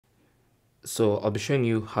So I'll be showing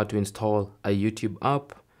you how to install a YouTube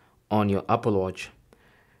app on your Apple Watch.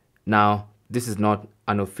 Now, this is not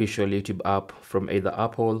an official YouTube app from either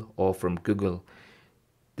Apple or from Google.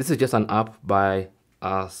 This is just an app by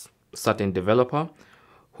a certain developer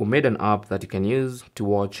who made an app that you can use to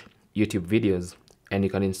watch YouTube videos, and you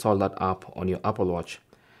can install that app on your Apple Watch.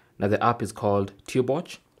 Now the app is called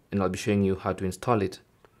TubeWatch, and I'll be showing you how to install it.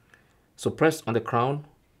 So press on the crown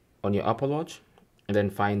on your Apple Watch and then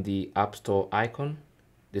find the App Store icon,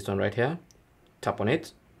 this one right here. Tap on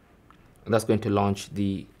it, and that's going to launch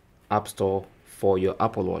the App Store for your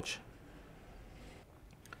Apple Watch.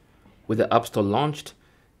 With the App Store launched,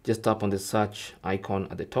 just tap on the search icon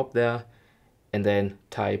at the top there and then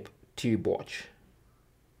type TubeWatch.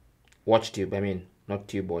 WatchTube, I mean, not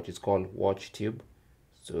TubeWatch, it's called WatchTube.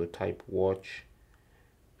 So type WatchTube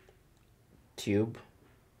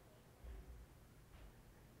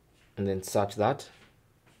and then search that.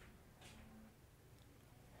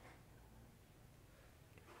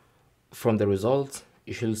 From the results,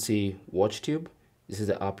 you should see WatchTube. This is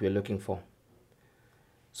the app you're looking for.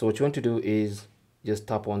 So what you want to do is just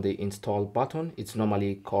tap on the install button. It's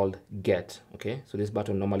normally called get. Okay, so this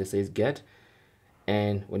button normally says get,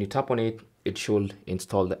 and when you tap on it, it should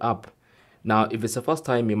install the app. Now, if it's the first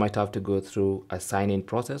time, you might have to go through a sign-in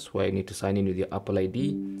process where you need to sign in with your Apple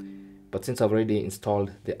ID. But since I've already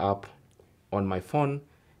installed the app on my phone,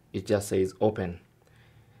 it just says open.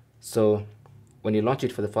 So when you launch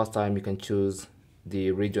it for the first time, you can choose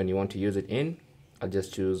the region you want to use it in. I'll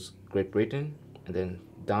just choose Great Britain and then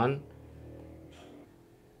done.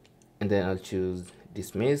 And then I'll choose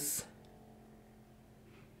dismiss.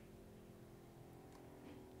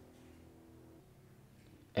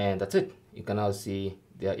 And that's it. You can now see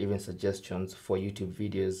there are even suggestions for YouTube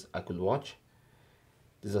videos I could watch.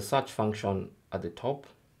 There's a search function at the top.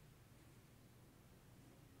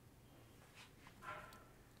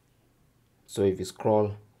 So if you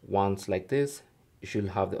scroll once like this, you should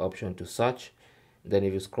have the option to search. Then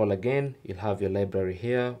if you scroll again, you'll have your library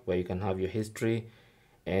here where you can have your history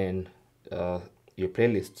and your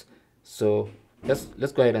playlists. So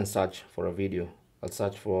let's go ahead and search for a video. I'll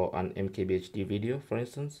search for an MKBHD video, for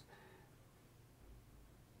instance.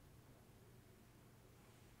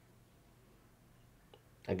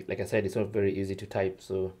 Like I said, it's not very easy to type,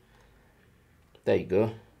 so there you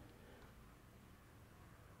go.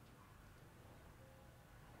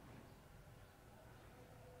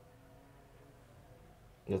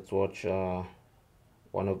 Let's watch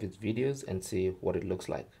one of its videos and see what it looks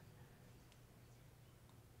like.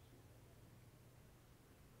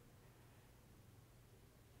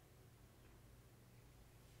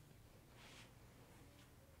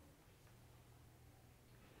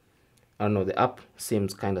 I don't know, the app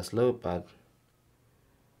seems kind of slow, but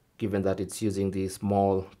given that it's using the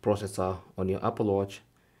small processor on your Apple Watch,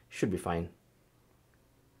 should be fine.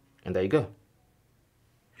 And there you go.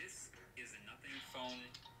 This is a nothing phone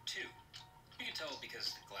 2. You can tell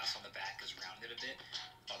because the glass on the back is rounded a bit.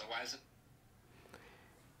 Otherwise,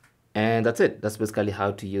 and that's it. That's basically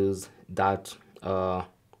how to use that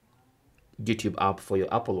YouTube app for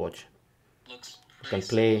your Apple Watch. looks You can pretty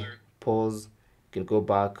play, similar. pause, you can go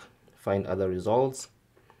back, find other results.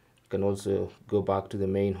 You can also go back to the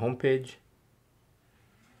main homepage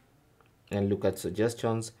and look at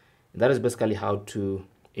suggestions. That is basically how to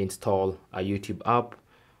install a YouTube app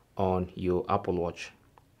on your Apple Watch.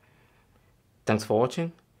 Thanks for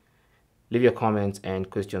watching. Leave your comments and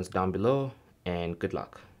questions down below, and good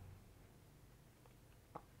luck.